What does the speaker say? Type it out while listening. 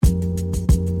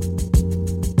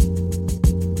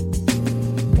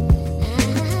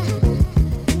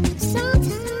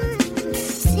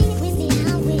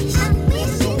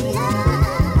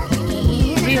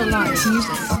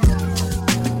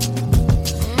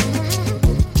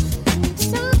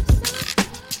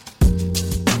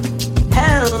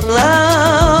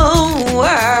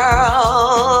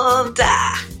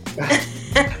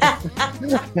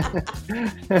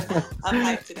I'm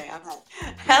hyped today. I'm hyped.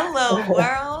 Hello,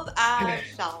 world. I'm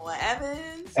Shalwa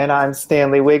Evans, And I'm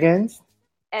Stanley Wiggins,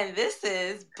 and this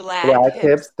is Black Black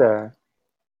Hips, hipster,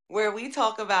 where we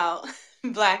talk about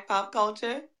Black pop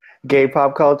culture, gay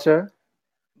pop culture,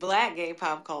 Black gay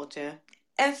pop culture,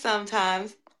 and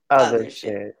sometimes other other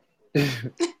shit.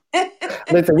 shit.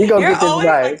 Listen, we gonna You're get this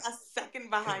always like right. a second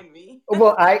behind me.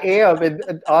 Well, I am,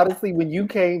 and honestly, when you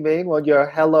came in, when your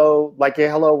hello, like your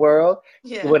hello world,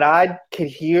 Yeah. when I could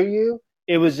hear you,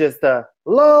 it was just a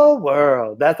hello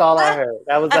world. That's all I heard.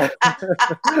 That was like,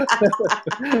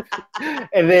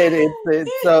 and then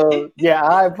it's so yeah.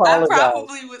 I I apologize.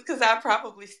 probably was because I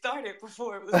probably started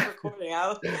before it was recording. I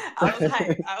was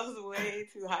hyped. I was way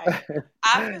too hyped.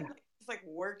 I've been like just like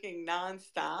working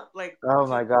nonstop, like Oh just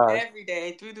my gosh. every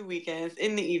day through the weekends,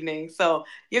 in the evening. So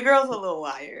your girl's a little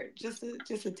wired, just a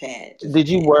tad, just a Did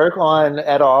you tad. work on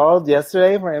at all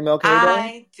yesterday for MLK Day?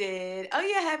 I did. Oh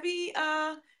yeah, happy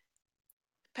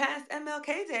past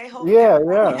MLK Day. Hope Yeah,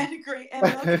 everybody yeah. had a great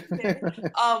MLK Day.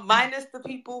 Minus the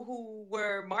people who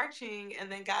were marching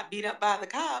and then got beat up by the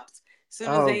cops as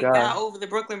soon as Oh they got God. over the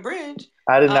Brooklyn Bridge.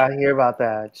 I did Um, not hear about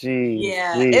that. Jeez,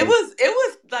 yeah, it jeez. was it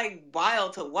was like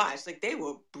wild to watch. Like they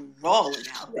were brawling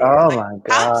out there. Oh Like my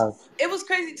cops, God. it was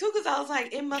crazy too because I was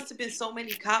like, it must have been so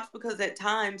many cops because at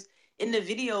times in the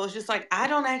video it's just like I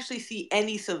don't actually see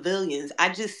any civilians. I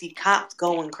just see cops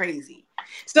going crazy.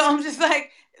 So I'm just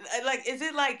like, is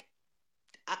it like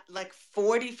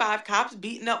 45 cops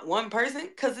beating up one person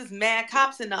because it's mad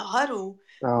cops in the huddle.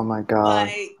 Oh my God.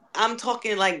 Like I'm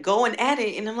talking like going at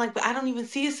it, and I'm like, but I don't even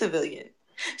see a civilian.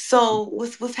 So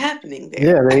what's happening there?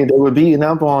 Yeah, they were beating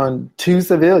up on two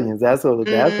civilians. That's Hmm.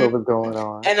 what was going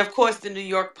on. And of course, the New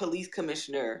York police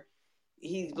commissioner,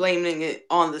 he's blaming it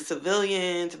on the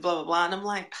civilians, blah blah blah. And I'm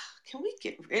like, can we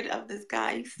get rid of this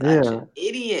guy? He's such an Yeah.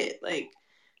 idiot. Like,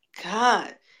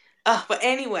 God. But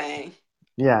anyway,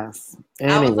 Yes.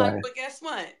 I was like, Anyway. but guess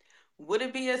what? Would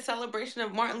it be a celebration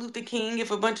of Martin Luther King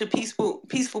if a bunch of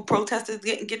peaceful protesters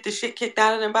get the shit kicked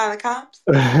out of them by the cops?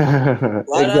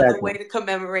 What other Exactly. way to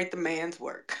commemorate the man's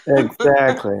work?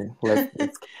 Exactly. Let's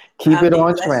keep I it mean,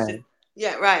 on trend.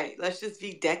 yeah, right. Let's just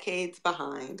be decades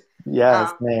behind.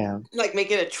 Yes, Um, ma'am. like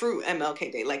make it a true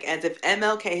MLK Day, like as if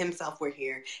MLK himself were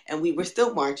here and we were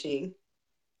still marching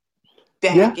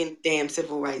Yeah. back in the damn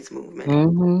civil rights movement.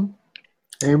 Mm-hmm.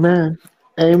 Amen.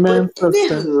 But Amen,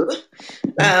 sister. anywho,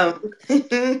 um,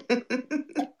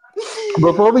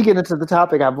 Before we get into the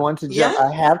topic, I want to jump. yeah.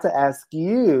 I have to ask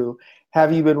you: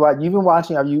 have you been watching? You've been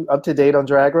watching? Are you up to date on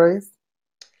Drag Race?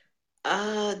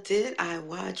 Did I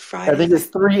watch I think Friday's it's episode?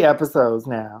 3 episodes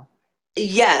now.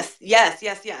 Yes.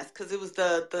 Because it was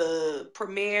the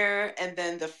premiere and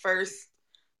then the first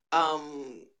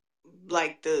um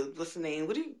like the what's the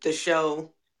name? The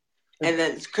show and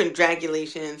then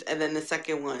congratulations and then the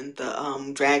second one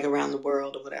the drag around the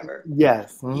world or whatever.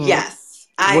 Yes. Yes,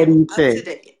 I What am do you up to think?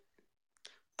 date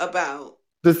about.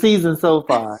 The season so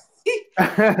far.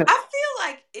 I feel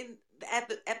like in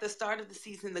at the start of the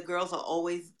season, the girls are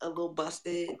always a little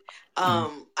busted.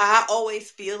 I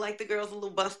always feel like the girls are a little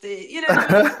busted. You know what I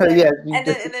mean? But Yes, you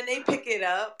do. and then they pick it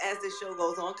up as the show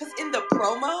goes on. Because in the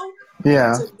promo,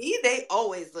 Yeah, to me, they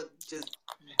always look just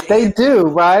they damn do, good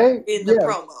right? in the Yeah,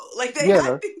 promo. Like I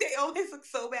yeah. think they always look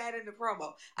so bad in the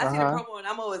promo. I see the Uh-huh. promo and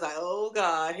I'm always like, oh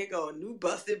God, here go a new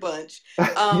busted bunch.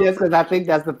 Yes, Um, because I think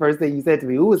that's the first thing you said to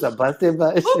me. Ooh, it's a busted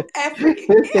bush.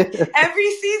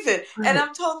 every season, and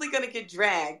I'm totally gonna get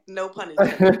dragged. No pun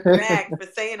intended. Dragged for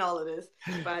saying all of this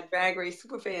by Drag Race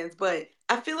super fans, but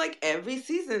I feel like every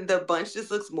season the bunch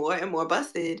just looks more and more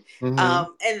busted. Hmm.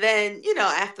 And then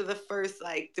after the first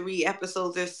like 3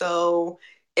 episodes or so,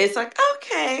 it's like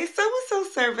okay, so and so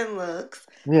serving looks.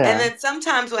 And Yeah, then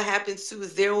sometimes what happens too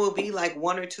is there will be like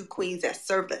one or two queens that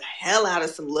serve the hell out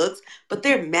of some looks, but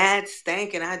they're mad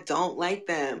stank and I don't like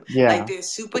them. Like yeah. they're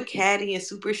super catty and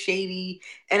super shady.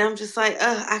 And I'm just like,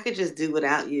 I could just do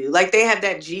without you. Like they have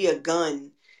that Gia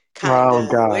Gunn kind Oh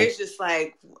of where gosh. it's just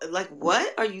like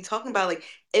what are you talking about? Like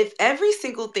if every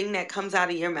single thing that comes out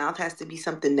of your mouth has to be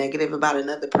something negative about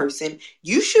another person,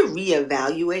 you should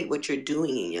reevaluate what you're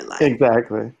doing in your life.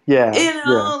 Exactly. Yeah,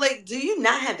 yeah. Like do you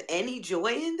not have any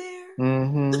joy in there?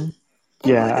 Hmm.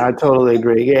 What Yeah, is I totally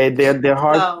agree. Yeah, they're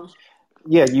hard. so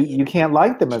Yeah, yeah. you can't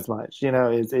like them as much. You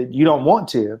don't want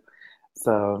to.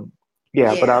 So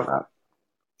yeah, but Yeah.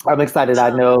 I'm excited. I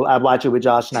Um, know I watch it with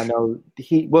Josh, and I know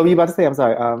he. What were you about to say? I'm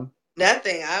sorry.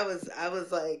 Nothing. I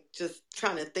was like just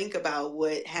trying to think about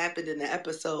what happened in the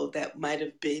episode that might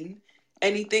have been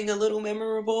anything a little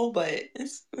memorable, but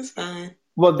it's fine.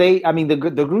 Well, I mean, the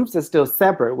groups are still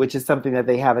separate, which is something that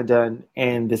they haven't done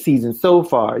in the season so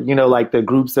far. You know, like the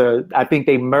groups are, I think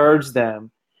they merged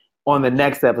them on the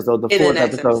next episode, the In the fourth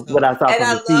next episode, what episode. I saw And from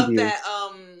I the love preview. that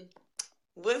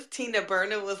with Tina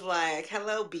Burner was like,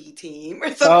 "Hello, B team," or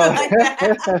Oh, something like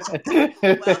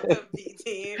that. Welcome, B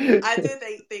team. I did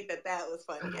think that was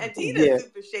funny. And Tina's yeah.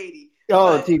 super shady,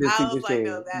 Oh, but Tina's I super was like, shady.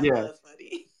 no, that Yeah. was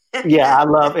funny. Yeah, I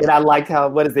love, and I liked how,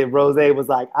 what is it, Rose was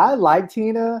like, I like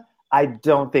Tina. I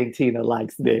don't think Tina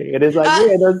likes me. And it's like,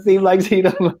 yeah, it doesn't seem like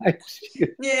Tina likes you.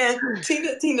 Yeah,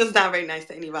 Tina's not very nice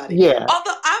to anybody. Yeah.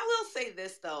 Although I will say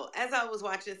this though, as I was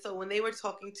watching, so when they were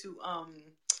talking to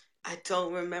I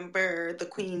don't remember the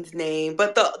queen's name,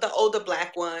 but the older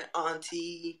black one,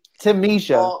 Auntie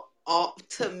Tamisha.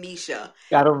 Tamisha.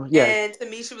 I don't, yeah. And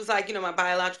Tamisha was like, my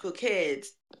biological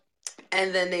kids.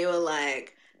 And then they were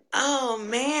like, oh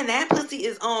man, that pussy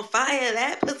is on fire.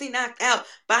 That pussy knocked out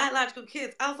biological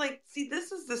kids. I was like, see,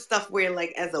 this is the stuff where,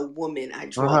 like, as a woman, I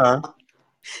draw out.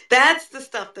 That's the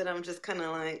stuff that I'm just kind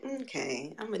of like,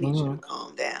 okay, I'm gonna need you to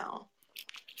calm down.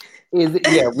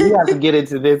 Yeah, we have to get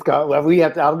into this. We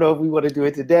have to. I don't know if we want to do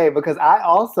it today because I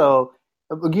also,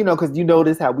 because you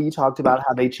notice how we talked about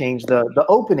how they changed the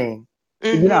opening.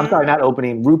 Mm-hmm. I'm sorry, not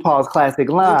opening. RuPaul's classic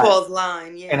line. RuPaul's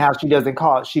line, yeah. And how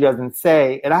she doesn't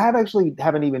say. And I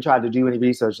haven't even tried to do any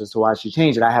research as to why she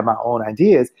changed it. I have my own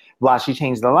ideas why she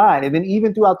changed the line. And then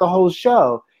even throughout the whole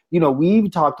show,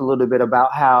 we've talked a little bit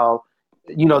about how,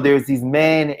 there's these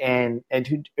men and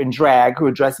drag who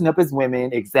are dressing up as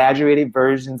women, exaggerated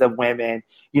versions of women,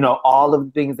 all of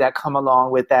the things that come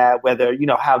along with that, whether,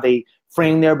 how they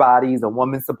frame their bodies, a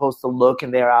woman's supposed to look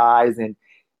in their eyes, and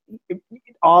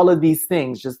all of these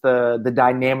things, just the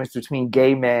dynamics between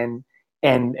gay men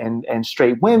and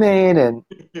straight women,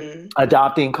 and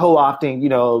adopting, co-opting,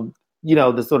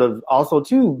 the sort of also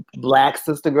too black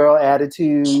sister girl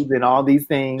attitudes and all these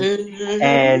things.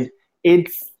 And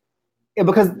it's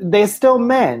because they're still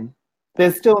men.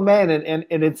 And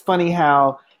it's funny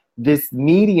how this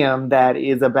medium that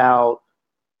is about,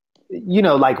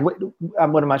 like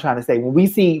what am I trying to say? When we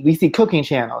see cooking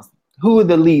channels, who are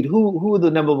the lead? Who are the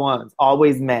number ones?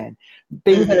 Always men.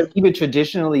 Things that are even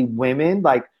traditionally women,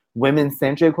 like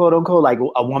women-centric, quote unquote, like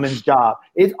a woman's job.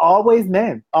 It's always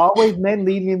men. Always men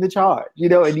leading the charge.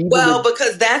 And even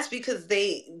because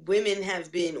women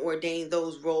have been ordained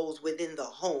those roles within the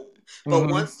home. But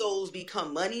once those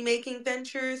become money-making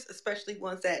ventures, especially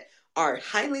ones that are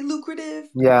highly lucrative,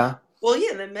 yeah. Well,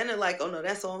 yeah, the men are like, oh no,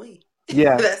 that's all me.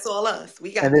 Yeah. That's all us.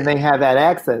 We got And then they have that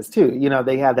access too.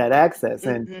 They have that access.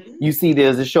 And you see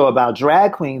there's a show about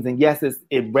drag queens, and yes,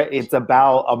 it's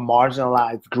about a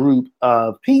marginalized group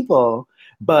of people,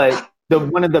 but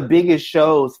one of the biggest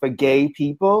shows for gay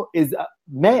people is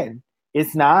men.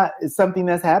 It's something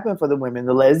that's happened for the women.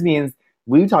 The lesbians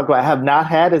we talked about have not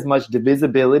had as much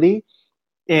divisibility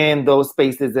in those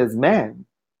spaces as men.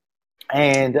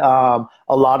 And a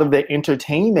lot of the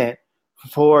entertainment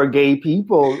for gay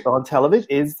people on television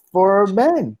is for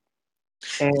men.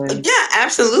 And yeah,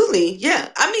 absolutely. Yeah.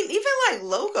 I mean, even like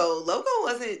Logo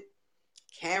wasn't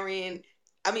carrying,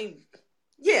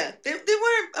 yeah, there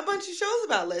weren't a bunch of shows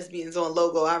about lesbians on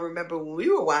Logo. I remember when we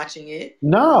were watching it.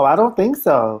 No, I don't think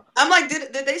so. I'm like,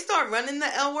 did they start running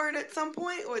the L word at some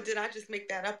point, or did I just make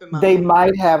that up in my They mind?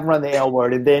 might have run the L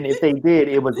word, and then if they did,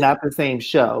 it was not the same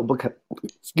show. Because,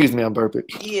 excuse me, I'm burping.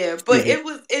 Yeah, but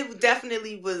it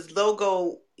definitely was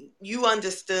Logo. You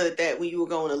understood that when you were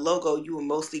going to Logo, you were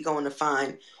mostly going to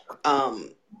find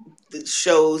the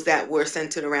shows that were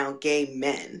centered around gay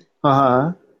men.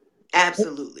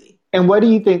 Absolutely. And what do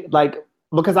you think, like,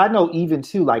 because I know even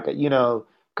too, like,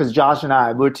 because Josh and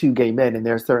I, we're two gay men, and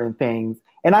there are certain things,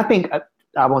 and I think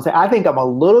I'm a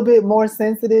little bit more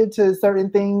sensitive to certain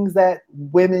things that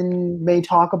women may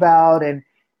talk about and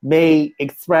may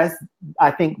express, I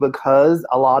think, because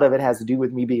a lot of it has to do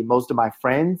with me being most of my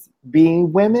friends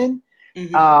being women.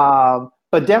 But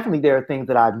definitely there are things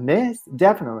that I've missed,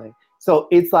 definitely. So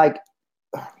it's like,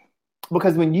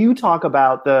 because when you were talking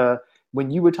about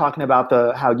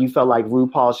how you felt like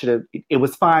RuPaul should have, it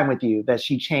was fine with you that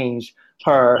she changed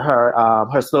her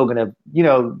slogan of,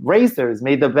 racers,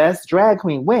 may the best drag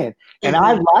queen win. And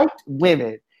I liked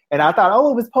women. And I thought,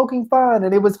 it was poking fun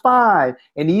and it was fine.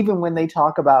 And even when they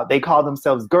call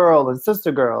themselves girl and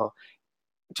sister girl,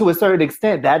 to a certain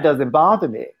extent, that doesn't bother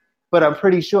me. But I'm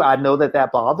pretty sure I know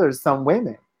that bothers some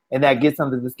women. And that gets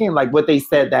under the skin. Like what they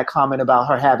said, that comment about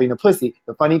her having a pussy.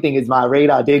 The funny thing is my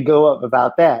radar did go up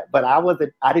about that. But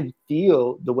I didn't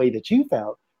feel the way that you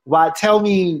felt Why? Tell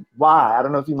me why. I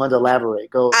don't know if you want to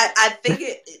elaborate. Go. I think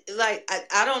like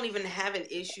I don't even have an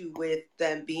issue with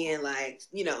them being like,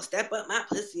 step up my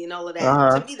pussy and all of that. To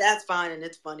Uh-huh. me, that's fine and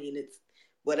it's funny and it's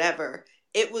whatever.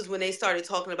 It was when they started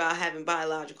talking about having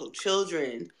biological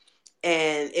children,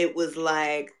 and it was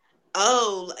like,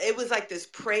 oh, it was like this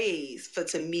praise for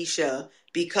Tamisha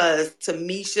because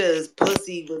Tamisha's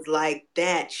pussy was like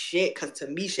that shit because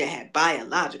Tamisha had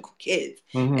biological kids.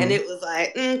 And Mm-hmm. it was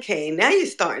like, okay, now you're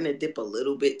starting to dip a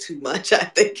little bit too much, I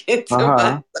think, into my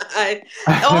Uh-huh. side.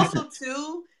 Also,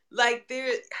 too, like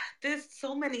there's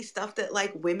so many stuff that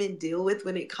like women deal with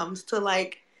when it comes to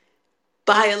like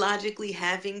biologically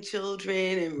having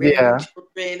children and rearing Yeah.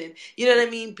 children, and you know what I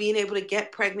mean, being able to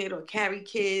get pregnant or carry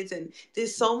kids, and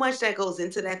there's so much that goes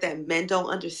into that men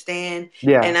don't understand,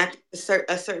 Yeah. and at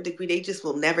a certain degree they just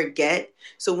will never get.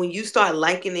 So when you start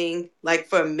likening, like,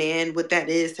 for a man what that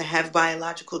is to have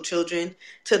biological children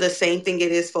to the same thing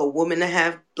it is for a woman to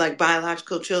have like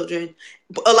biological children,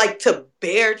 or like to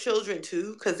bear children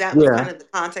too, because that was kind Yeah. of the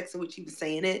context in which he was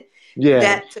saying it, Yeah.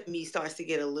 that to me starts to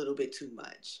get a little bit too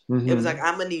much. It was like, Mm-hmm.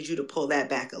 I'm gonna need you to pull that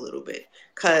back a little bit,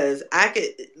 because I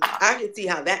could see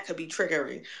how that could be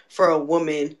triggering for a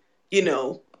woman,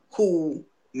 who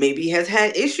maybe has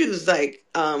had issues like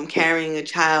carrying a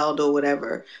child or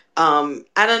whatever. I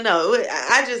don't know.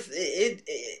 I just it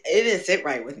didn't sit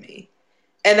right with me,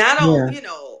 and I don't Yeah. you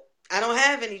know I don't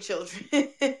have any children.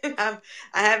 I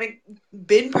haven't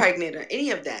been pregnant or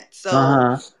any of that, so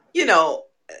Uh-huh. you know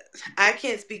I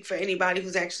can't speak for anybody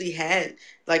who's actually had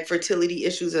like fertility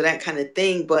issues or that kind of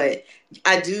thing, but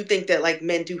I do think that like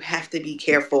men do have to be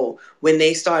careful when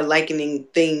they start likening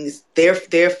things,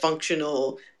 their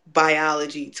functional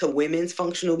biology to women's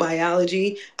functional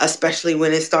biology, especially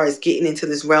when it starts getting into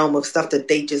this realm of stuff that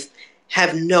they just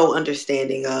have no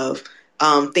understanding of,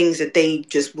 things that they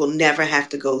just will never have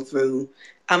to go through.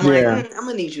 I'm like, Yeah. I'm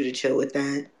gonna need you to chill with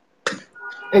that.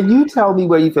 And you tell me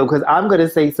where you feel, because I'm gonna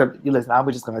say something. You listen, I'm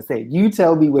just gonna say it. You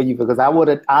tell me where you feel, because I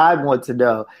want to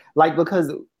know. Like,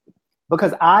 because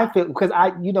I feel, because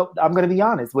I'm gonna be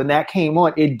honest, when that came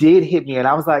on, it did hit me, and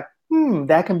I was like,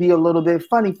 that can be a little bit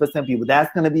funny for some people.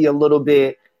 That's gonna be a little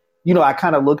bit, I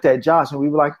kind of looked at Josh and we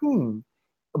were like,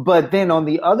 But then on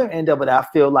the other end of it, I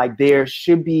feel like there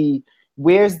should be,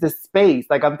 where's the space?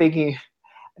 Like, I'm thinking,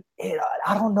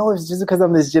 I don't know, it's just because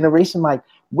I'm this generation, like,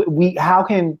 how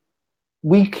can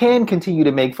we can continue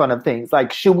to make fun of things?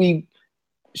 Like, do we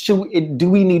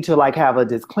need to like have a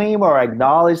disclaimer or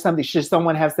acknowledge something? Should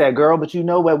someone have said, girl, but you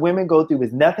know what women go through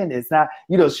is nothing, it's not,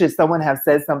 should someone have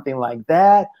said something like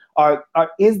that? Or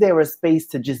is there a space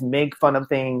to just make fun of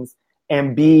things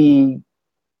and be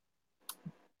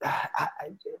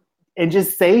and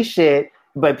just say shit,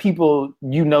 but people,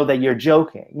 that you're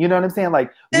joking? You know what I'm saying?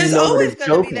 Like, we There's know that always it's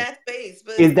going to be joking. that space,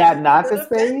 but Is that you not could the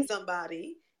offend space?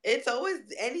 somebody. It's always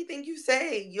anything you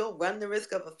say, you'll run the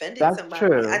risk of offending That's somebody. I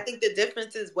true. think the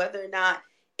difference is whether or not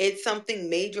it's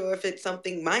something major or if it's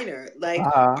something minor. Like,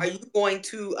 Uh-huh. are you going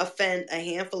to offend a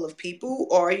handful of people,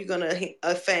 or are you going to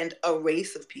offend a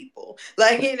race of people?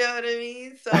 Like, you know what I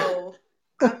mean? So,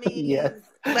 I Yes. mean,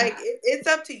 like, it's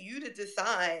up to you to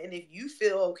decide. And if you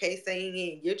feel okay saying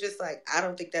it, you're just like, I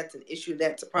don't think that's an issue,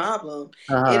 that's a problem.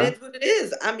 It Uh-huh. is what it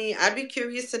is. I mean, I'd be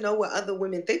curious to know what other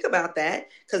women think about that,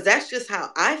 because that's just how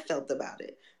I felt about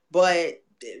it. But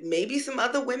maybe some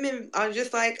other women are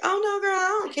just like, oh no, girl,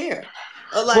 I don't care.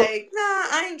 Or Well, like, nah,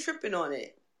 I ain't tripping on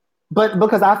it. but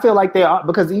because I feel like there are,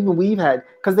 because even we've had,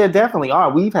 because there definitely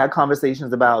are, we've had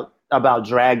conversations about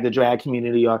the drag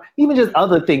community, or even just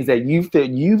other things that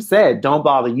you've said don't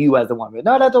bother you as a woman.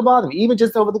 No, that don't bother me. Even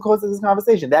just over the course of this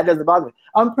conversation, that doesn't bother me.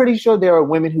 I'm pretty sure there are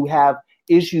women who have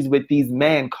issues with these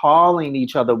men calling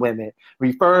each other women,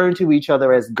 referring to each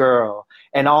other as girl,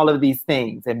 and all of these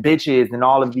things, and bitches, and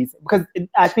all of these, because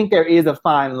I think there is a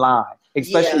fine line,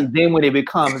 especially Yeah. then when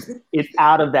it's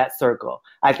out of that circle.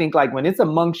 I think like when it's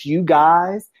amongst you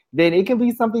guys, then it can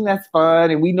be something that's fun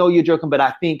and we know you're joking, but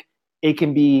I think it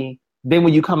can be then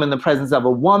when you come in the presence of a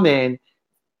woman,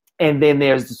 and then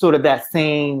there's sort of that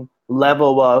same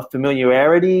level of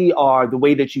familiarity, or the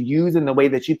way that you use and the way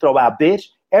that you throw out bitch,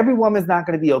 every woman's not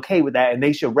going to be okay with that, and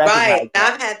they should Right. recognize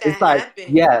that. I've had It's that like,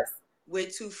 happen yes,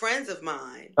 with two friends of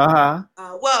mine. uh-huh,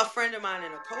 Well, a friend of mine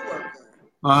and a coworker, and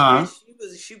uh-huh,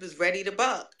 she was ready to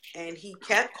buck, and he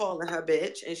kept calling her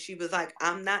bitch, and she was like,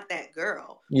 "I'm not that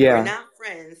girl. We're yeah, not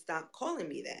friends. Stop calling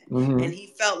me that." mm-hmm, And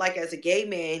he felt like as a gay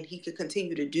man, he could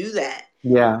continue to do that,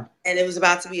 yeah, and it was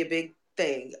about to be a big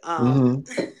thing. mm-hmm,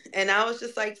 And I was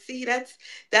just like, "See, that's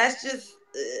just,"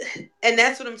 and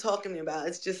that's what I'm talking about.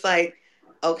 It's just like,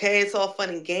 Okay, it's all fun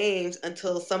and games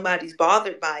until somebody's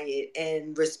bothered by it,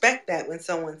 and respect that when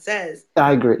someone says,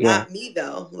 I agree. Yeah. not me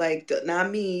though, like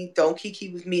not me, don't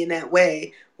kiki with me in that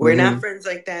way. We're not Mm-hmm. friends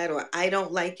like that, or I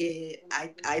don't like it,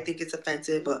 I think it's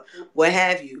offensive, or what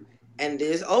have you. And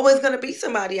there's always going to be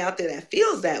somebody out there that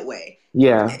feels that way.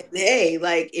 Yeah. And hey,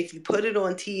 like if you put it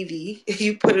on TV, if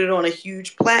you put it on a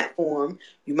huge platform,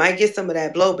 you might get some of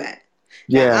that blowback.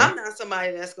 Now, Yeah. I'm not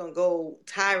somebody that's going to go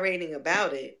tirading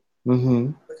about it,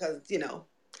 Mm-hmm. because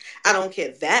I don't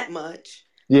care that much.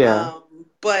 Yeah.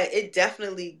 But it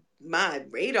definitely, my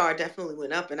radar definitely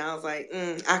went up, and I was like,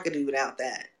 I could do without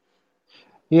that.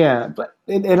 Yeah, but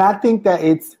and I think that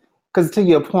it's because to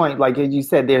your point, like as you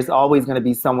said, there's always going to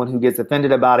be someone who gets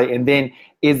offended about it, and then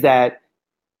is that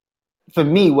for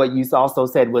me, what you also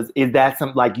said was, is that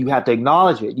some like you have to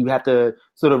acknowledge it, you have to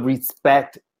sort of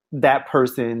respect that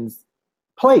person's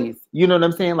place. You know what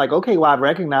I'm saying? Like, okay, well, I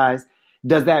recognize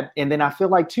does that, and then I feel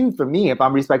like too, for me, if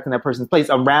I'm respecting that person's place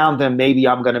around them, maybe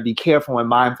I'm going to be careful and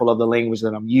mindful of the language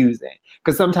that I'm using.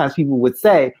 Because sometimes people would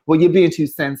say, well, you're being too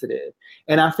sensitive.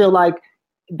 And I feel like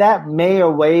that may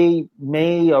or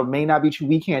may not be true.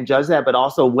 We can't judge that, but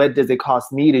also what does it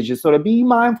cost me to just sort of be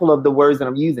mindful of the words that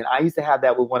I'm using? I used to have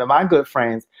that with one of my good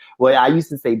friends where I used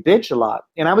to say bitch a lot.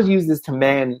 And I would use this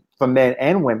to for men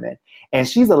and women. And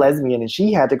she's a lesbian and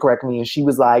she had to correct me and she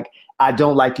was like, I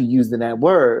don't like you using that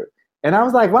word. And I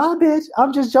was like, "Wow, bitch,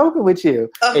 I'm just joking with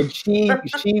you." And she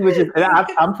was just, and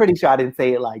I'm pretty sure I didn't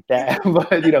say it like that,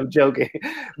 but joking.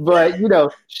 But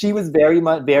she was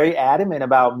very adamant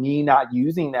about me not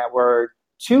using that word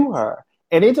to her.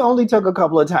 And it only took a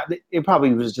couple of times. It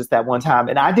probably was just that one time,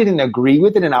 and I didn't agree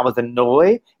with it, and I was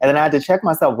annoyed. And then I had to check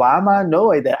myself: why am I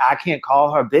annoyed that I can't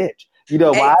call her bitch?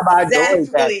 Why am I annoyed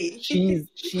that she's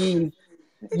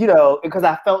because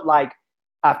I felt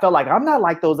like I'm not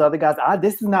like those other guys.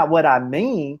 This is not what I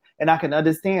mean. And I can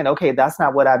understand, okay, that's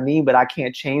not what I mean, but I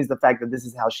can't change the fact that this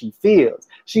is how she feels.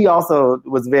 She also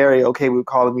was very okay with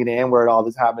calling me the N-word all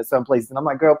the time in some places. And I'm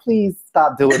like, girl, please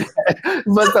stop doing that.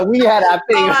 But so we had our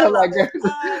thing. I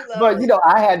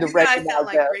had to recognize guys sound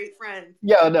like that. Great friends.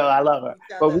 Yeah, no, I love her.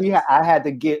 But I had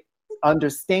to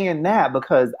understand that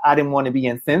because I didn't want to be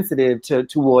insensitive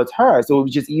towards her. So it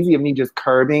was just easy of me just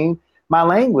curbing my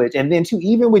language. And then too,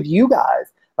 even with you guys,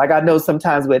 like I know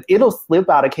sometimes it'll slip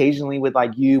out occasionally with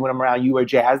like you when I'm around you or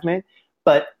Jasmine,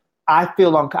 but I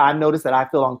noticed that I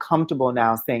feel uncomfortable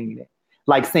now saying it,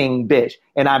 like saying bitch.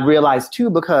 And I realized too,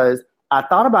 because I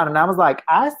thought about it and I was like,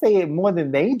 I say it more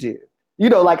than they do.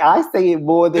 Like I say it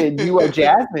more than you or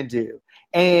Jasmine do.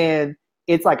 And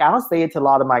it's like, I don't say it to a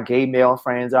lot of my gay male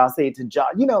friends, or I'll say it to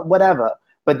John, whatever.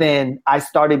 But then I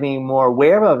started being more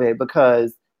aware of it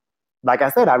because, like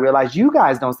I said, I realized you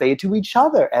guys don't say it to each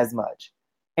other as much.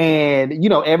 And,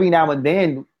 every now and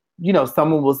then,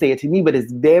 someone will say it to me, but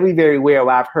it's very, very rare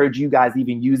where I've heard you guys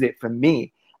even use it for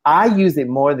me. I use it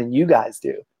more than you guys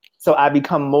do. So I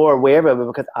become more aware of it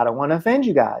because I don't want to offend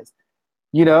you guys.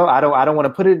 I don't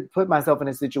want to put myself in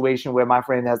a situation where my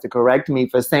friend has to correct me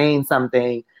for saying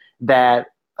something that,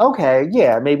 okay,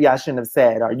 yeah, maybe I shouldn't have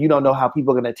said, or you don't know how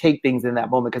people are going to take things in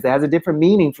that moment because it has a different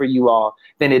meaning for you all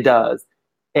than it does.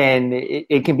 And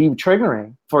it can be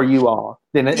triggering for you all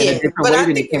in a different way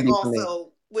than it can be for me.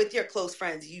 Also, with your close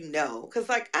friends, because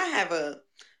like I have a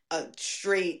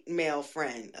straight male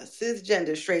friend, a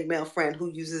cisgender straight male friend who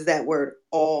uses that word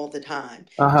all the time.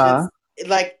 Uh-huh. Just,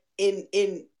 like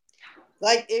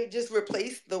like it just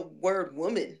replaced the word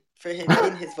woman for him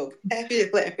in his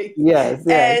vocabulary. Yes.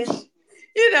 And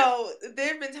there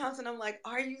have been times when I'm like,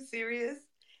 are you serious?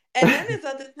 And then there's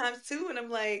other times too, and I'm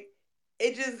like,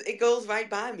 it goes right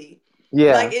by me.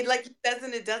 Yeah. It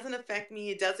doesn't affect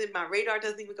me. My radar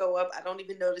doesn't even go up. I don't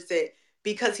even notice it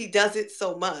because he does it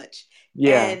so much.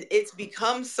 Yeah. And it's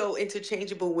become so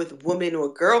interchangeable with woman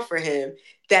or girl for him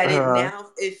that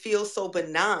it feels so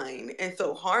benign and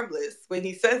so harmless when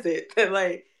he says it that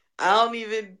like I don't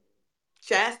even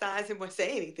chastise him or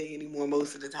say anything anymore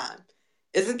most of the time.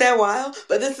 Isn't that wild?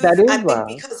 But I think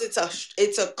because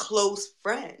it's a close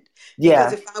friend.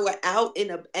 Because if I were out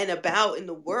and about in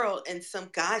the world and some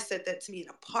guy said that to me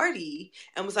at a party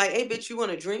and was like, "Hey, bitch, you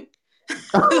want a drink?"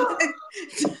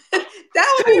 That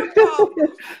would be a problem.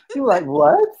 You're like,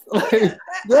 what?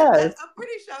 Yes. I'm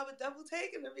pretty sure I would double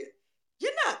take and be,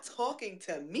 you're not talking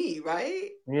to me, right?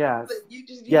 Yes. You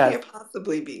can't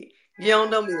possibly be. You don't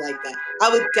know me like that. I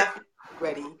would definitely be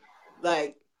ready,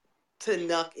 like, to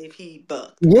knuck if he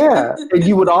bucked. Yeah. And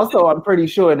you would also, I'm pretty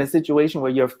sure, in a situation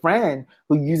where your friend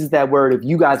who uses that word, if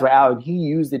you guys were out and he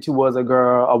used it towards a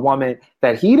woman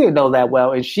that he didn't know that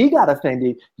well, and she got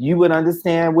offended, you would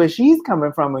understand where she's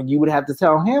coming from, and you would have to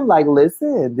tell him, like,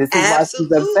 listen, this is why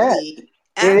she's upset.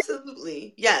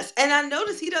 Absolutely. Yes. And I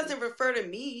notice he doesn't refer to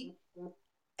me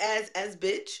as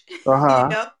bitch, you Uh-huh.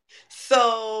 know?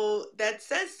 So that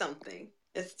says something.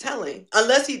 It's telling.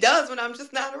 Unless he does when I'm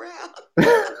just not around.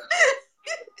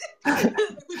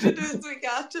 What you do this week?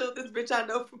 I'll chill this bitch I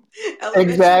know from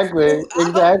elementary Exactly. school. I don't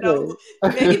Exactly. know.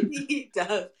 Maybe he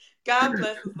does. God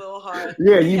bless his little heart.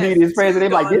 Yeah, He you has meet his friends and two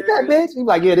they're like, this that daughters. bitch? He's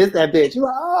like, yeah, this that bitch. You're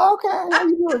like, oh, okay. How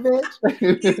you doing,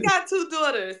 He's bitch? got two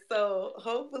daughters, so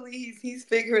hopefully he's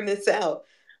figuring this out.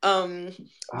 Um,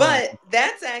 Oh, but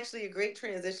that's actually a great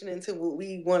transition into what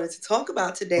we wanted to talk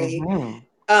about today,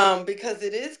 hmm. because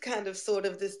it is kind of sort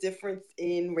of this difference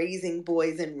in raising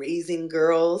boys and raising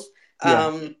girls.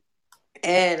 Yeah.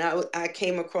 And I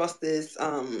came across this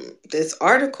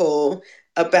article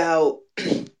about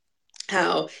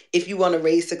how if you want to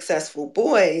raise successful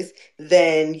boys,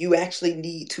 then you actually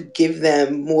need to give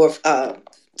them more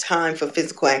time for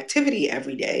physical activity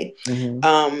every day. Hmm.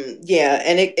 Yeah,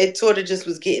 and it sort of just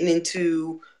was getting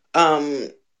into um,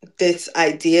 this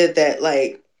idea that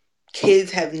like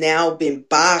kids have now been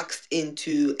boxed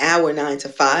into our 9 to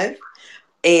 5,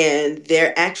 and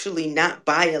they're actually not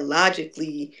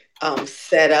biologically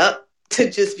set up to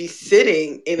just be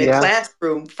sitting in a Yeah.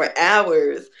 classroom for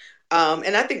hours.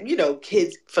 And I think,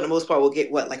 kids for the most part will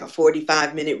get what, like a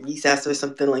 45-minute recess or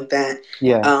something like that,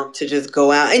 Yeah. to just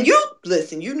go out. And you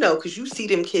listen, because you see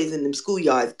them kids in them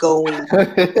schoolyards going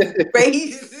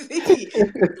crazy.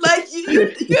 Like you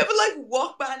ever like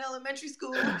walk by an elementary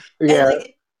school and Yeah. like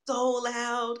it's so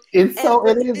loud and It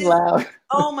look, is it's loud.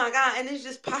 oh my God. And it's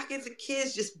just pockets of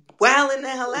kids just wailing the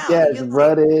hell out. And Yes, you're like,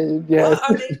 running. Yes. what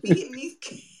are they feeding these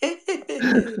kids?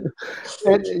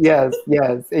 Yes,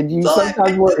 yes. And you So like sometimes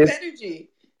pent want up it, energy.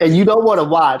 and you don't want to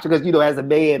watch because as a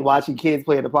man watching kids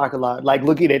play in the parking lot, like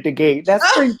looking at the gate, that's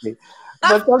creepy.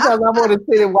 But sometimes I want to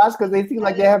sit and watch because they seem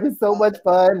like That they're is having so fun. much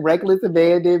fun, reckless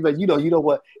abandon. But you know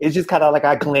what? It's just kind of like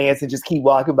I glance and just keep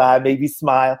walking by, maybe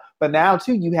smile. But now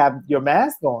too, you have your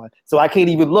mask on, so I can't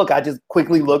even look. I just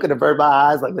quickly look and avert my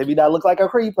eyes, like maybe not look like a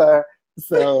creeper.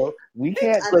 So we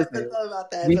can't I never listen. thought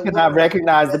about that. As We a cannot woman, I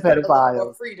recognize the guess have a little more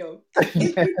pedophiles. freedom.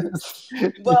 Yes.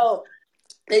 Well,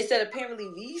 they said apparently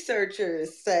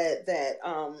researchers said that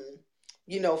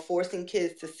forcing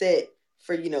kids to sit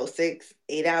for 6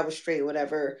 8 hours straight,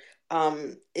 whatever,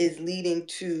 is leading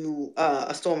to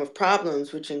a storm of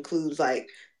problems, which includes like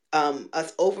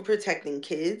us overprotecting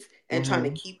kids and trying to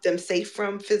Hmm. keep them safe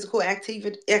from physical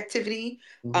activity.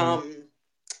 Hmm. um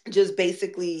just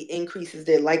basically increases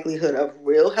their likelihood of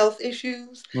real health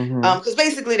issues. Hmm. Because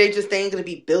basically they ain't gonna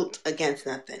be built against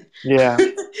nothing. Yeah.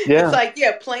 It's Yeah. like,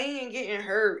 yeah, playing and getting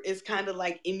hurt is kind of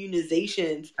like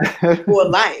immunizations for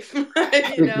life, you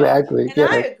know. Exactly. And Yes.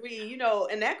 I agree,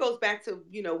 and that goes back to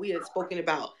we had spoken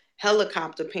about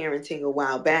helicopter parenting a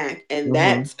while back, and Hmm.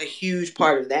 that's a huge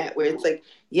part of that, where it's like,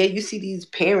 yeah, you see these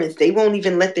parents, they won't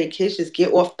even let their kids just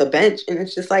get off the bench, and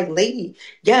it's just like, lady,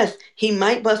 yes, he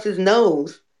might bust his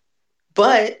nose,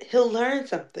 but he'll learn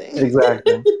something.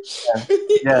 Exactly. Yeah.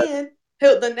 Yeah. And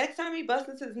the next time he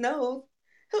busts his nose,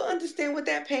 he'll understand what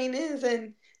that pain is,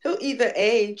 and he'll either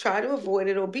A, try to avoid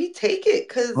it, or B, take it,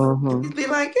 because Hmm. he'd be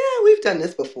like, yeah, we've done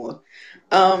this before.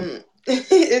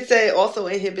 It said also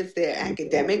inhibits their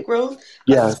academic growth,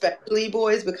 Yes. especially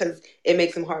boys, because it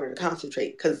makes them harder to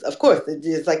concentrate. Because of course, they're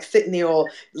just like sitting there all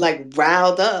like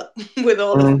riled up with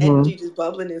all this Hmm. energy just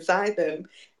bubbling inside them,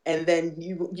 and then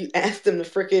you ask them to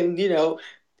freaking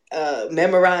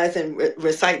memorize and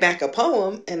recite back a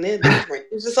poem, and then their brain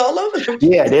is just all over the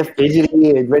Yeah, they're place. fidgety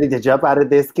and ready to jump out of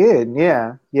their skin.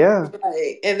 Yeah. Yeah.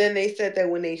 Right. And then they said that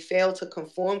when they fail to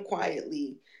conform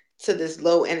quietly to this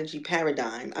low energy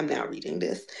paradigm, I'm now reading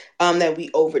this, that we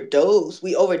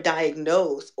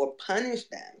overdiagnose or punish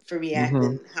them for Hmm.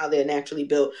 reacting how they're naturally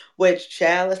built, which,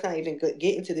 child, let's not even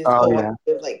get into this Oh whole yeah.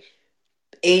 idea of like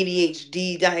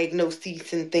ADHD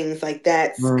diagnoses and things like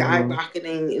that Hmm.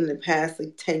 skyrocketing in the past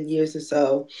like 10 years or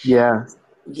so. Yeah.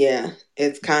 Yeah,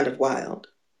 it's kind of wild.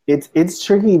 It's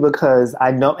tricky because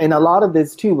I know, and a lot of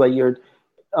this too. But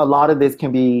a lot of this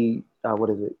can be what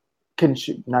is it?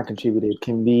 Not contributed,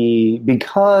 can be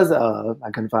because of, I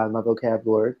can find my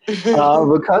vocabulary, Yeah,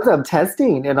 because of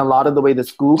testing and a lot of the way the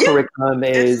school curriculum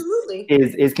absolutely.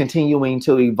 is continuing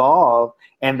to evolve,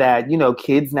 and that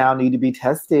kids now need to be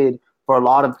tested for a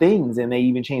lot of things, and they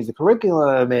even change the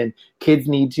curriculum, and kids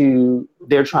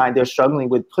they're struggling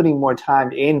with putting more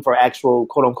time in for actual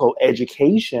quote unquote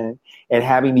education and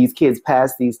having these kids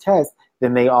pass these tests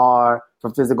than they are for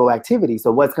physical activity.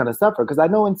 So what's going to suffer? Because I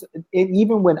know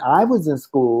even when I was in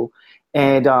school,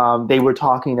 and they were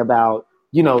talking about,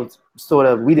 sort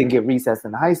of, we didn't get recess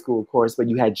in high school, of course, but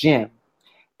you had gym,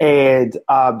 and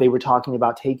they were talking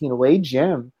about taking away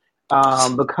gym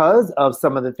because of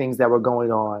some of the things that were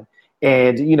going on.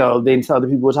 And, then some other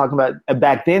people were talking about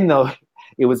back then, though,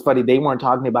 it was funny. They weren't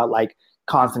talking about like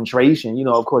concentration.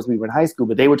 Of course, we were in high school,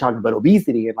 but they were talking about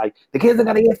obesity and like the kids are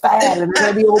going to get fat and they're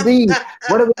going to be obese.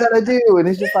 What are we going to do? And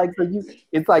it's just like,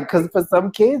 it's like, because for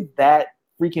some kids, that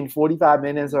freaking 45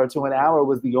 minutes or to an hour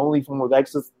was the only form of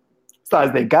exercise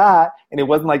they got. And it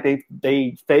wasn't like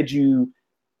they fed you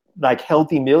like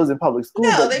healthy meals in public school.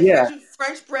 No, they fed you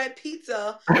French bread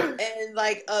pizza and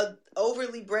like a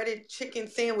overly breaded chicken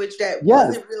sandwich that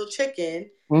wasn't real chicken.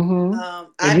 Mm-hmm.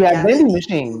 And you had vending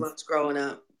machines growing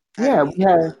up. Yeah,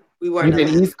 we weren't. You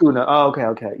didn't eat schooner. Oh,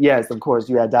 okay. Yes, of course.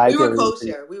 You had dietary. We were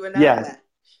kosher. We were not that.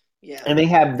 Yeah. And they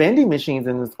have vending machines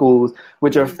in the schools,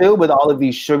 which are filled with all of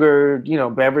these sugar,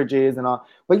 beverages and all.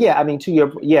 But yeah, I mean,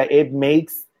 it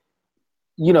makes,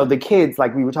 the kids,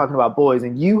 like we were talking about boys,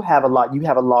 and you have a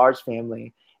large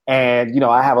family. And,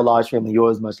 I have a large family,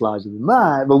 yours much larger than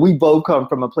mine, but we both come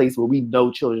from a place where we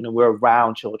know children and we're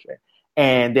around children.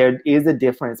 And there is a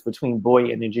difference between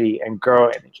boy energy and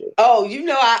girl energy. Oh,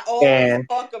 I always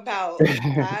talk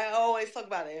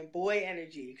about it in boy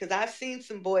energy, because I've seen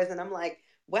some boys and I'm like,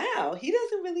 wow, he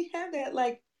doesn't really have that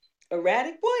like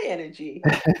erratic boy energy.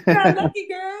 You're not lucky,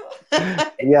 girl.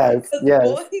 Yes.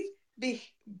 Boys be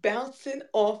bouncing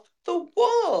off the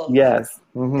wall. Yes.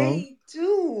 Mm-hmm. They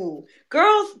do.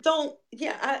 Girls don't.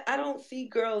 Yeah, I don't see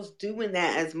girls doing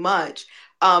that as much.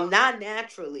 Not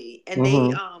naturally, and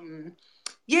they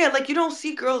like you don't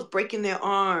see girls breaking their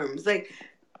arms. Like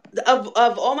of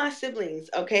all my siblings,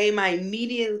 okay, my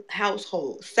immediate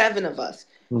household, 7 of us,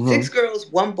 6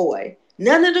 girls, 1 boy.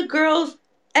 None of the girls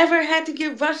ever had to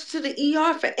get rushed to the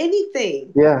ER for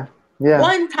anything. Yeah.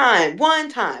 One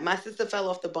time, my sister fell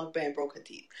off the bunk bed and broke her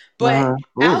teeth. But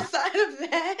outside of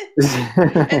that,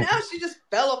 and now she just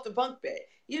fell off the bunk bed.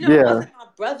 Wasn't my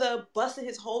brother busting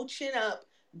his whole chin up,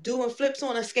 doing flips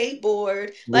on a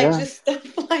skateboard, like just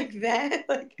stuff like that.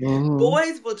 Like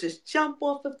boys will just jump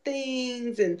off of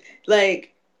things and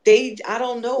like I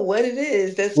don't know what it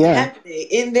is that's happening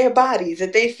in their bodies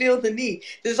that they feel the need.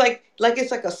 It's like it's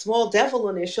like a small devil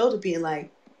on their shoulder being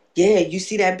like, yeah, you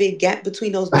see that big gap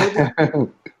between those buildings?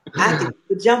 I think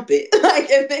you could jump it. Like,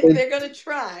 and they're gonna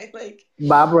try. Like,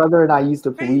 my brother and I used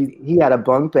to. He had a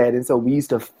bunk bed, and so we used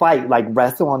to fight, like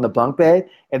wrestle on the bunk bed,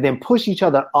 and then push each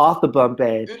other off the bunk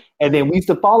bed, and then we used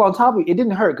to fall on top of it. It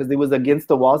didn't hurt because it was against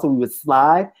the wall, so we would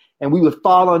slide, and we would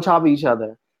fall on top of each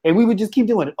other, and we would just keep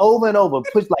doing it over and over,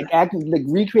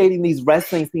 recreating these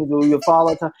wrestling scenes where we would fall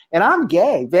on top. And I'm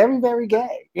gay, very, very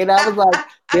gay, and I was like,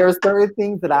 there are certain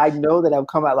things that I know that have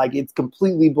come out like it's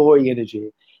completely boy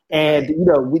energy. And,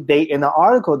 they in the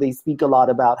article, they speak a lot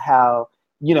about how,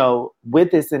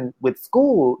 with this and with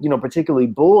school, particularly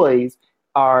boys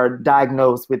are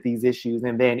diagnosed with these issues.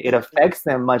 And then it affects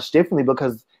them much differently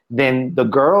because then the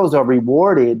girls are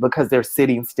rewarded because they're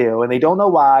sitting still. And they don't know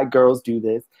why girls do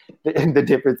this, the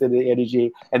difference in the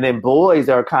energy. And then boys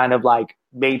are kind of like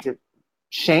made to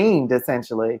shamed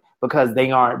essentially because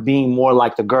they aren't being more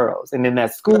like the girls. And in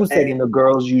that school setting, the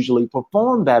girls usually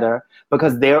perform better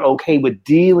because they're okay with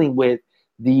dealing with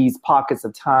these pockets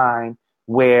of time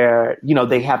where,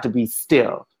 they have to be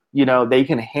still. They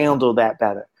can handle that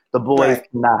better. The boys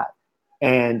cannot.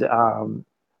 And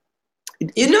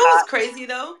what's crazy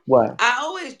though? What? I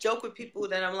always joke with people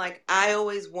that I'm like, I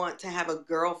always want to have a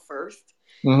girl first.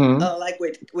 Like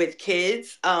with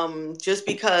kids, just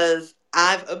because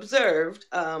I've observed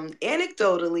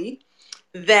anecdotally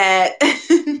that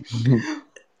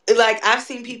like I've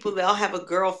seen people that'll have a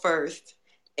girl first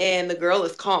and the girl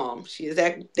is calm. She is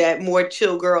that more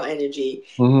chill girl energy.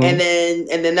 And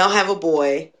then they'll have a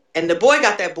boy and the boy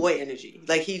got that boy energy.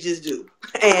 Like he just do.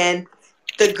 And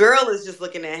the girl is just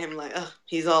looking at him like, oh,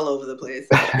 he's all over the place,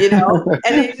 And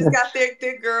they just got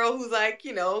their girl who's like,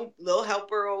 little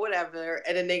helper or whatever.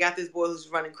 And then they got this boy who's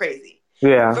running crazy.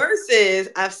 Yeah. Versus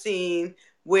I've seen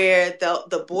where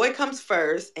the boy comes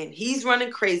first and he's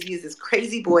running crazy. He's this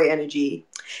crazy boy energy.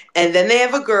 And then they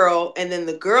have a girl and then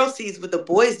the girl sees what the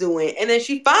boy's doing and then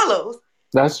she follows.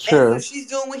 That's true. And so she's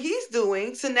doing what he's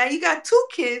doing. So now you got 2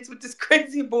 kids with this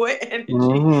crazy boy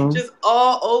energy just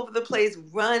all over the place,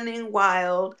 running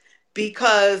wild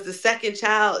because the second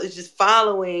child is just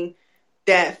following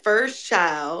that first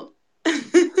child.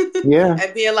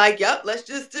 And being like, yep, let's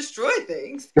just destroy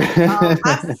things.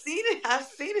 I've seen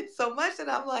it so much that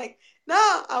I'm like,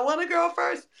 no, I want a girl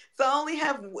first. So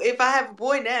if I have a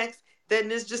boy next, then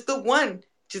there's just the one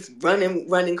just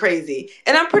running crazy.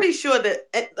 And I'm pretty sure that,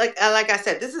 like I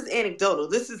said, this is anecdotal.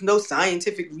 This is no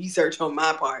scientific research on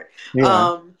my part.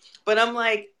 But I'm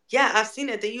like, yeah, I've seen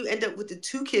it. Then you end up with the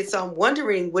 2 kids. So I'm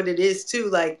wondering what it is too.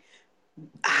 Like,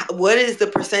 what is the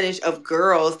percentage of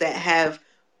girls that have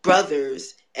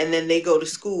brothers and then they go to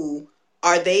school?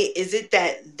 Is it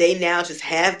that they now just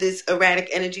have this erratic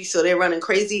energy so they're running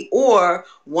crazy, or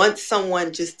once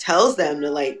someone just tells them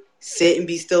to like sit and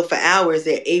be still for hours,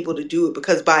 they're able to do it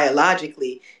because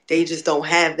biologically they just don't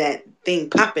have that thing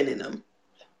popping in them?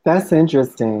 That's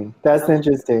interesting. That's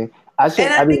interesting. And I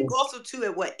I think mean, also too,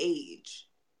 at what age?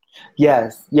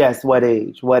 yes, yes. What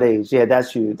age? What age? Yeah,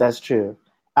 that's true. That's true.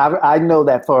 I know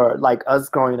that for like us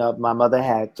growing up, my mother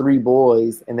had three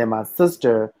boys, and then my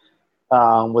sister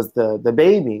was the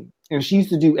baby, and she used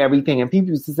to do everything. And people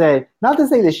used to say, not to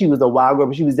say that she was a wild girl,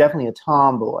 but she was definitely a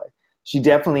tomboy. She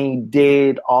definitely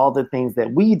did all the things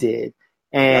that we did,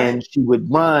 Right. and she would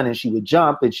run and she would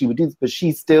jump and she would do, but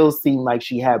she still seemed like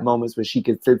she had moments where she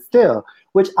could sit still,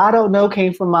 which I don't know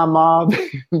came from my mom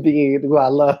being who I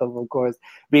love, of course,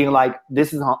 being like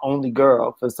this is her only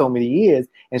girl for so many years,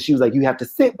 and she was like, you have to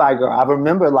sit by girl. I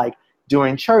remember like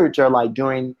during church or like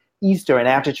during Easter and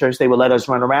after church, they would let us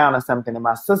run around or something. And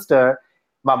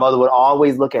my mother would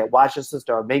always watch her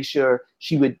sister, or make sure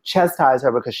she would chastise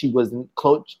her because she wasn't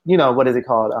close. You know, what is it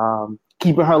called?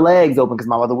 Keeping her legs open, because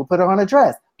my mother would put her on a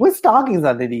dress with stockings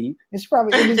underneath. And she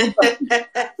probably, it was just like,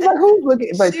 who's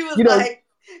looking? But, She was you know, like,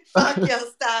 fuck your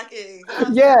stockings. I'm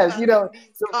talking yes, about these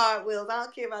so cartwheels. I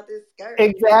don't care about this skirt.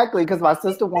 exactly, because my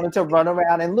sister wanted to run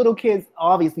around, and little kids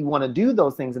obviously want to do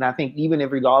those things. And I think even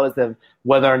if regardless of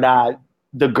whether or not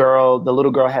the little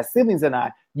girl has siblings or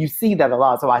not, you see that a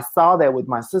lot. So I saw that with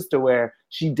my sister, where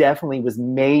she definitely was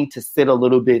made to sit a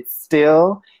little bit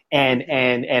still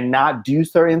and not do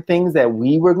certain things that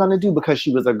we were going to do because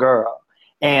she was a girl.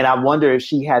 And I wonder if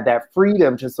she had that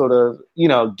freedom to sort of,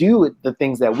 do the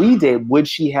things that we did, would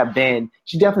she have been?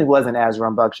 She definitely wasn't as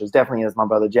rambunctious, definitely as my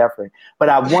brother Jeffrey. But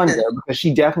I wonder, because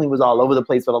she definitely was all over the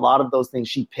place, but a lot of those things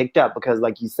she picked up because,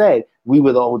 like you said, we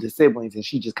were the older siblings and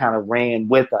she just kind of ran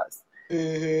with us.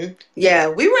 Yeah,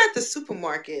 we were at the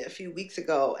supermarket a few weeks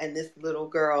ago, and this little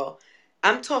girl,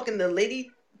 I'm talking, the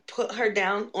lady put her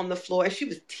down on the floor. She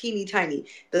was teeny tiny.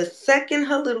 The second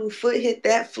her little foot hit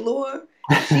that floor,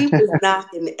 she was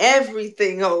knocking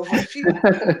everything over. She was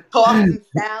tossing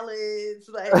salads.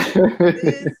 Like,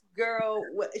 this girl,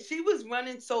 she was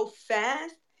running so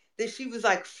fast that she was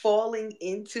like falling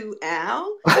into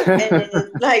Al.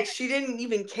 And like, she didn't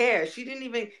even care. She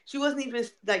wasn't even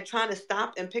like trying to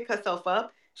stop and pick herself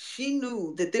up. She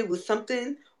knew that there was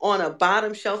something on a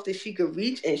bottom shelf that she could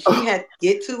reach, and she had to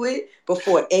get to it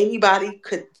before anybody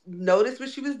could notice what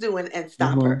she was doing and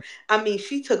stop Mhm. her. I mean,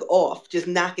 she took off just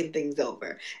knocking things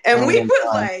over. And Oh we my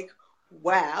were God. like,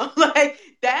 wow, like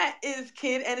that is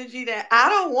kid energy that I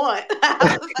don't want. I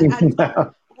was like, I don't.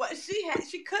 No. What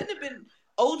she couldn't have been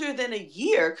older than a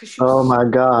year because she was Oh so my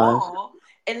gosh. small.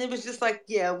 And it was just like,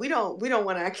 yeah, we don't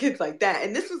want our kids like that.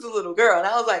 And this was a little girl, and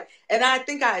I was like, and I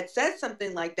think I had said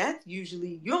something like that.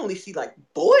 Usually, you only see like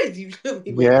boys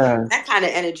usually with Yeah. that kind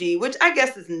of energy, which I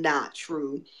guess is not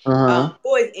true. Uh-huh.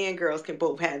 Boys and girls can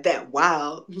both have that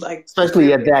wild, like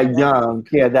Especially at furious that energy. young.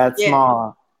 Yeah, that Yeah,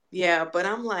 small. yeah. But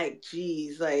I'm like,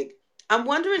 geez, like I'm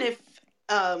wondering if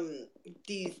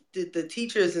the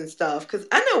teachers and stuff, because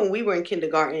I know when we were in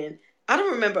kindergarten, I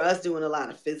don't remember us doing a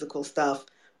lot of physical stuff,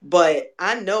 but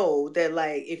I know that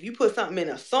like if you put something in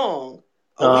a song,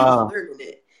 oh, we was Uh, learning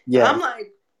it. So I'm yes.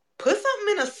 like, put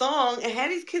something in a song and have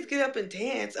these kids get up and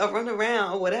dance or run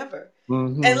around or whatever. And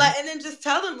Mm-hmm. like, and then just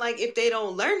tell them like if they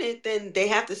don't learn it, then they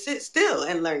have to sit still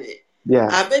and learn it.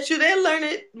 Yes. I bet you they'll learn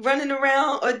it running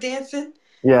around or dancing.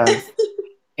 Yes.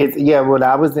 When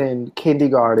I was in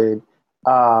kindergarten,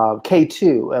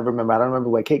 K2, I remember, I don't remember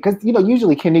what because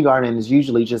usually kindergarten is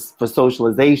usually just for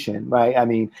socialization, right? I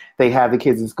mean, they have the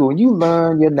kids in school and you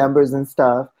learn your numbers and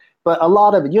stuff, but a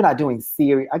lot of it, you're not doing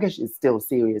serious, I guess it's still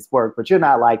serious work, but you're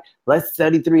not like, let's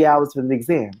study 3 hours for the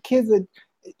exam.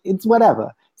 It's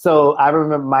whatever. So I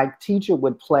remember my teacher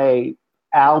would play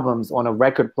albums on a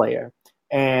record player.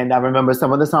 And I remember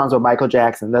some of the songs were Michael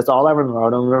Jackson. That's all I remember. I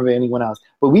don't remember anyone else.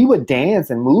 But we would dance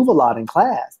and move a lot in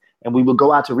class. And we would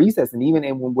go out to recess. And even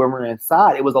when we were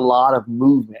inside, it was a lot of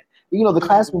movement. The Mhm.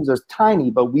 classrooms are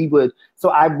tiny, but we would. So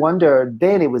I wonder,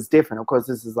 then it was different. Of course,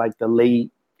 this is like the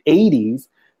late 80s.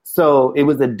 So it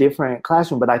was a different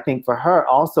classroom. But I think for her,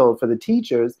 also for the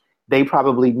teachers, they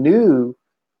probably knew.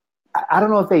 I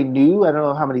don't know if they knew, I don't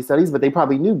know how many studies, but they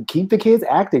probably knew, keep the kids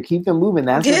active, keep them moving.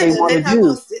 That's what they Yeah, want they're to not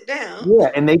gonna do. sit down. Yeah,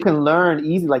 and they can learn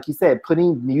easy, like you said,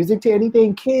 putting music to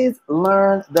anything. Kids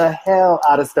learn the hell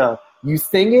out of stuff. You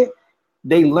sing it,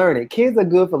 they learn it. Kids are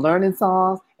good for learning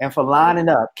songs and for lining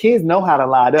up. Kids know how to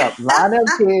line up. Line up,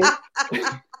 kids.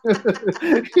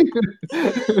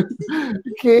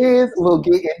 Kids will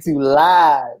get into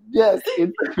lies. Yes.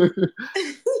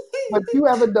 But you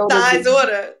ever notice Size that,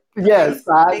 order. They yes, used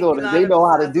to size make you orders. line They up for know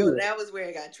how to size do order. it. That was where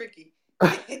it got tricky.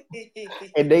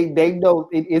 And they know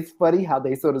it's funny how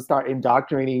they sort of start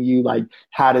indoctrinating you like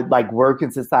how to like work in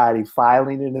society,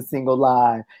 filing in a single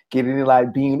line, getting in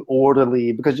like being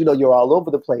orderly because you're all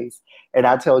over the place. And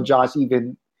I tell Josh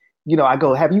even, I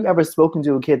go, have you ever spoken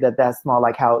to a kid that's small,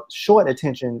 like how short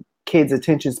kids'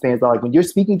 attention spans are, like when you're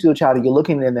speaking to a child and you're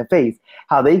looking in their face,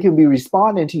 how they can be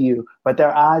responding to you, but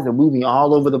their eyes are moving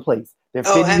all over the place. They're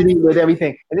Oh, fidgeting with absolutely.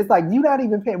 everything. And it's like, you're not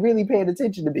even really paying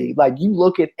attention to me. Like, you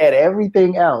look at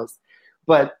everything else.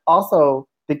 But also,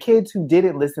 the kids who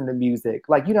didn't listen to music,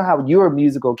 like, you know how you're a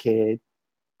musical kid,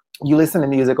 you listen to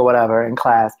music or whatever in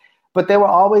class, but there were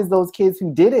always those kids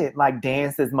who didn't like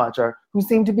dance as much or who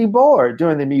seemed to be bored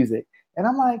during the music. And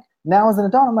I'm like, now as an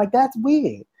adult, I'm like, that's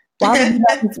weird. Why would you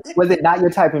not? Was it not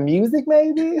your type of music,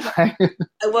 maybe?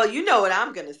 Well, you know what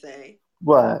I'm gonna say.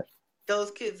 What? Those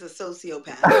kids are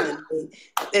sociopaths, and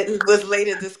it was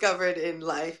later discovered in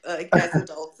life, as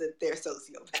adults, that they're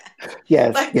sociopaths.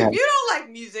 Yes, Like, if yes. you don't like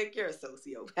music, you're a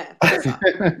sociopath. I'm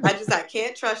sorry. I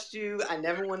can't trust you. I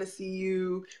never want to see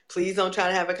you. Please don't try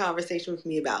to have a conversation with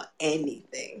me about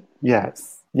anything.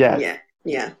 Yes, yes. Yeah,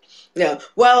 yeah, no.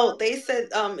 Well, they said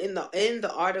in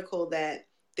the article that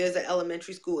there's an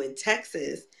elementary school in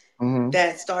Texas Hmm.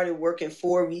 that started working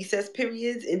 4 recess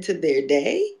periods into their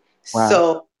day, Wow.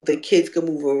 so the kids could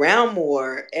move around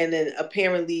more. And then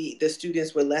apparently the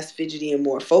students were less fidgety and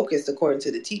more focused, according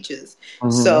to the teachers.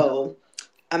 Hmm. So,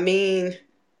 I mean,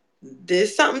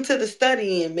 there's something to the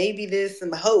study, and maybe there's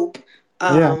some hope.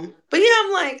 Yeah. But yeah,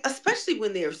 I'm like, especially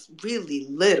when they're really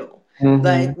little, Hmm.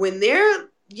 like when they're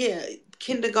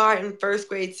kindergarten, first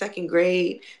grade, second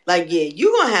grade, like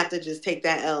you're gonna have to just take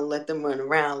that L and let them run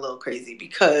around a little crazy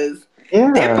because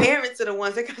their Yeah. parents are the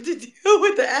ones that got to deal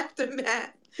with the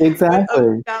aftermath of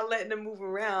Exactly. not letting them move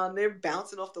around. They're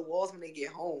bouncing off the walls when they get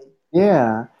home.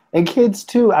 Yeah. And kids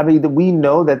too. I mean, we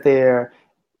know that their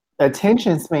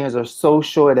attention spans are so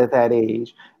short at that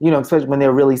age, especially when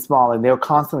they're really small and they're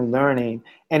constantly learning.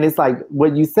 And it's like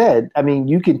what you said. I mean,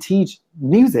 you can teach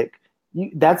music.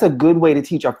 That's a good way to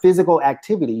teach a physical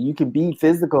activity. You can be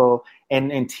physical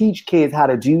and teach kids how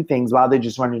to do things while they're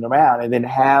just running around and then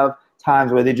have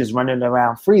times where they're just running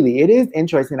around freely. It is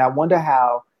interesting. I wonder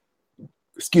how,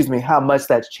 excuse me, how much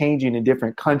that's changing in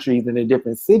different countries and in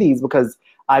different cities because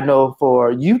I know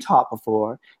for you taught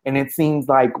before, and it seems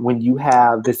like when you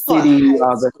have the For city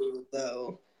high of school,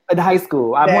 though, the high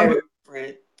school, very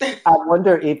different. I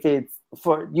wonder if it's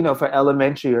for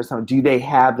elementary or something. Do they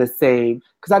have the same?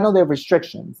 Because I know there are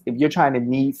restrictions. If you're trying to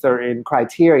meet certain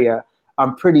criteria,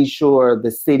 I'm pretty sure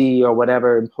the city or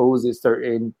whatever imposes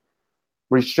certain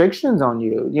restrictions on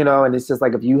you, and it's just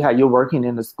like if you're working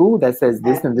in a school that says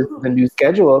this and this is the Absolutely. new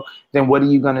schedule, then what are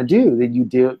you going to do? Then you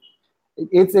do.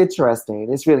 It's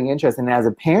interesting. It's really interesting. As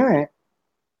a parent,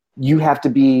 you have to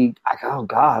be like, oh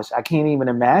gosh, I can't even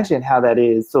imagine how that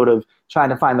is. Sort of trying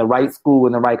to find the right school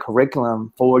and the right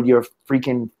curriculum for your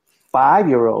freaking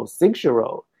 5-year-old,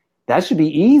 6-year-old. That should be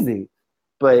easy,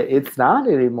 but it's not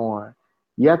anymore.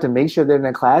 You have to make sure they're in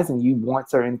a class and you want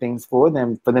certain things for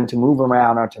them to move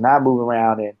around or to not move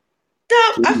around. And No,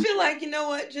 I geez, feel like, you know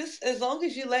what? Just as long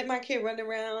as you let my kid run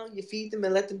around, you feed them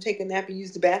and let them take a nap and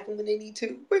use the bathroom when they need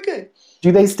to, we're good.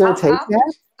 do they still I'll, take I'll that?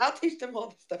 teach. I'll teach them all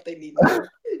the stuff they need to know.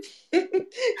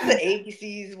 The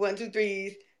ABCs, one, two,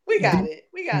 threes. We got Do, it.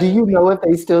 We do got it. you know if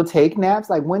they still take naps?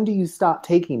 Like, when do you stop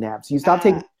taking naps? You stop Uh,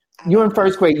 taking. I You're don't in know.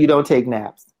 first grade. You don't take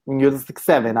naps. When you're like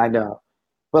 7, I know.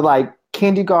 But like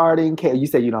kindergarten, you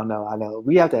say you don't know. I know.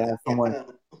 We have to ask Yeah, I someone. don't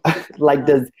know. Like,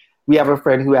 does we have a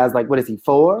friend who has like what is he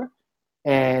 4?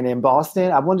 And in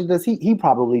Boston, I wonder does he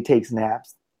probably takes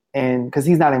naps and because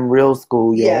he's not in real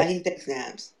school Yeah, yet. he takes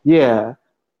naps. Yeah,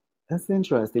 that's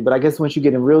interesting. But I guess once you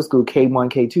get in real school, K1,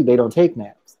 K2, they don't take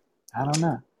naps. I don't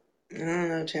know. I don't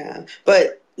know, child.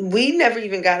 But we never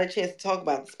even got a chance to talk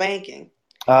about spanking.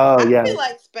 Oh I yeah. feel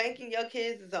like spanking your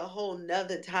kids is a whole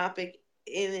nother topic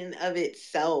in and of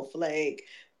itself. Like,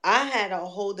 I had a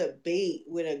whole debate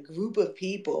with a group of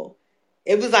people.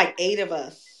 It was like 8 of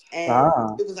us, and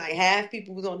Ah, it was like half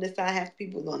people was on this side, half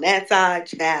people was on that side.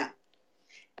 Chat.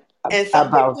 And some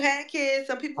about people had kids,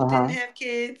 some people didn't uh-huh. have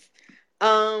kids.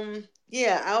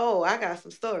 Yeah. Oh, I got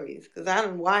some stories because I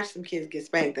done watched some kids get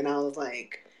spanked, and I was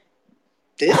like,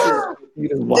 this is You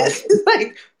just watch this it. is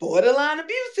like borderline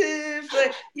abusive.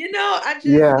 Like, I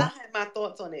Yeah. had my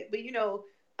thoughts on it. But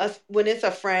when it's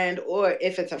a friend or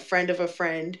if it's a friend of a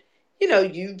friend,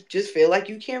 you just feel like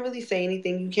you can't really say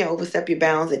anything. You can't overstep your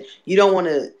bounds, and you don't want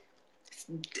to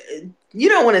you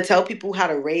don't want to tell people how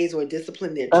to raise or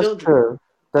discipline their That's children. true.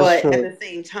 That's But at true. the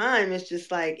same time, it's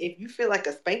just like, if you feel like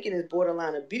a spanking is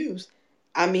borderline abuse,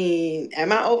 I mean,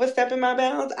 am I overstepping my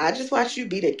bounds? I just watched you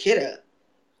beat a kid up.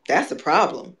 That's the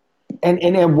problem.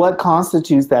 And what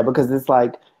constitutes that? Because it's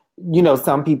like,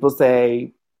 some people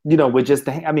say, with just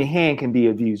hand can be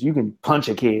abused. You can punch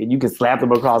a kid, you can slap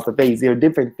them across the face. There are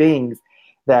different things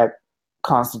that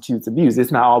constitutes abuse.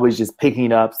 It's not always just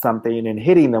picking up something and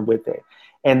hitting them with it.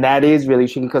 And that is really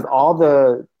tricky because all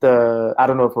the I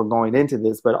don't know if we're going into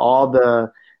this, but all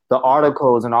the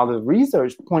articles and all the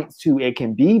research points to it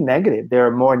can be negative. There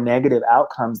are more negative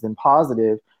outcomes than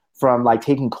positive from like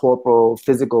taking corporal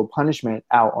physical punishment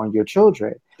out on your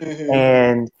children. Mm-hmm.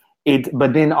 And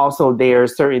but then also there are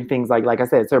certain things like I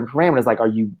said, certain parameters, like, are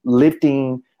you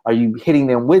lifting, are you hitting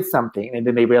them with something? And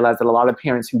then they realize that a lot of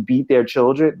parents who beat their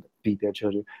children,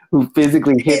 who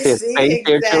physically spank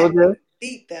their children,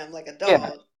 beat them like a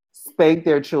dog. Spank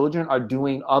their children are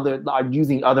using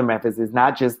other methods. It's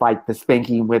not just like the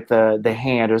spanking with the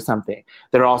hand or something.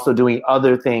 They're also doing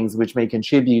other things which may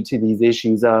contribute to these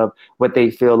issues of what they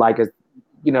feel like is,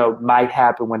 might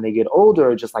happen when they get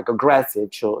older, just like aggressive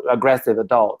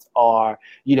adults, or,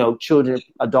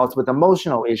 adults with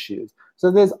emotional issues.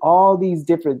 So there's all these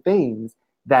different things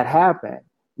that happen,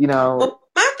 Well,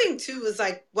 my thing too is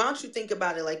like, why don't you think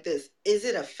about it like this? Is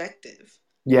it effective?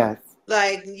 Yes.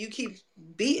 Like, you keep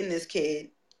beating this kid.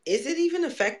 Is it even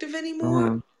effective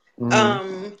anymore?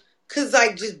 Mm-hmm. Because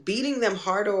like just beating them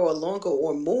harder or longer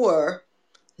or more,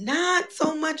 not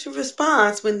so much a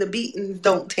response when the beatings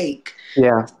don't take.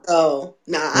 Yeah. So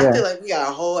I feel like we got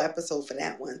a whole episode for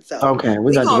that one. So okay,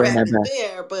 we're going back to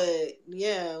there, but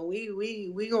yeah,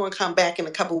 we gonna come back in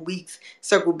a couple of weeks,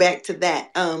 circle back to that.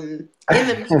 In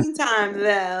the meantime,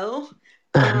 though,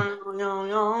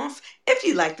 if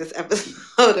you like this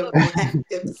episode of Black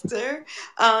Hipster,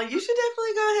 you should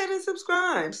definitely go ahead and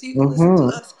subscribe so you can listen to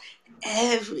us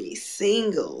every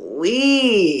single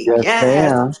week.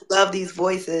 Yes, love these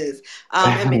voices.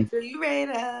 And make sure you rate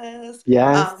us.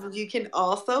 Yes. You can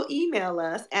also email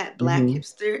us at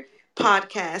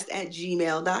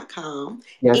blackhipsterpodcast@gmail.com.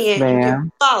 Yes, and ma'am. You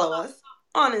can follow us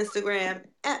on Instagram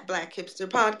at Black Hipster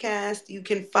Podcast. You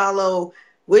can follow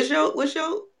what's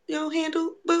your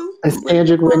handle, boo?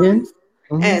 Standard Wiggins.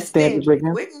 At Standard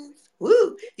Wiggins.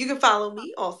 Woo! You can follow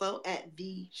me also at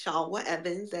the Shalwa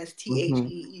Evans. That's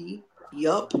THEE.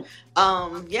 Yup.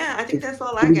 Yeah, I think that's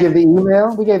all I got. We gave the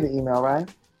email. We gave the email, right?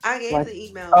 I gave the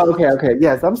email. Oh, okay.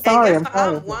 Yes, I'm sorry.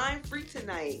 I'm wine free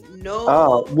tonight. No.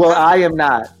 Oh, well, I am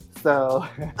not. So.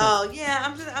 Oh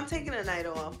yeah, I'm taking a night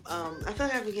off. I feel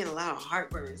like I've been getting a lot of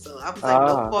heartburn, so I was like,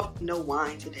 no coffee, no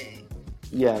wine today.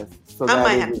 Yes. So I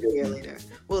might have to beer later.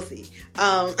 We'll see.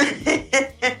 About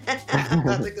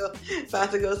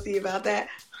to go see about that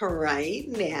right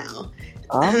now.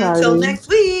 Until next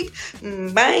week.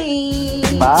 Bye.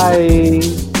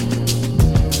 Bye.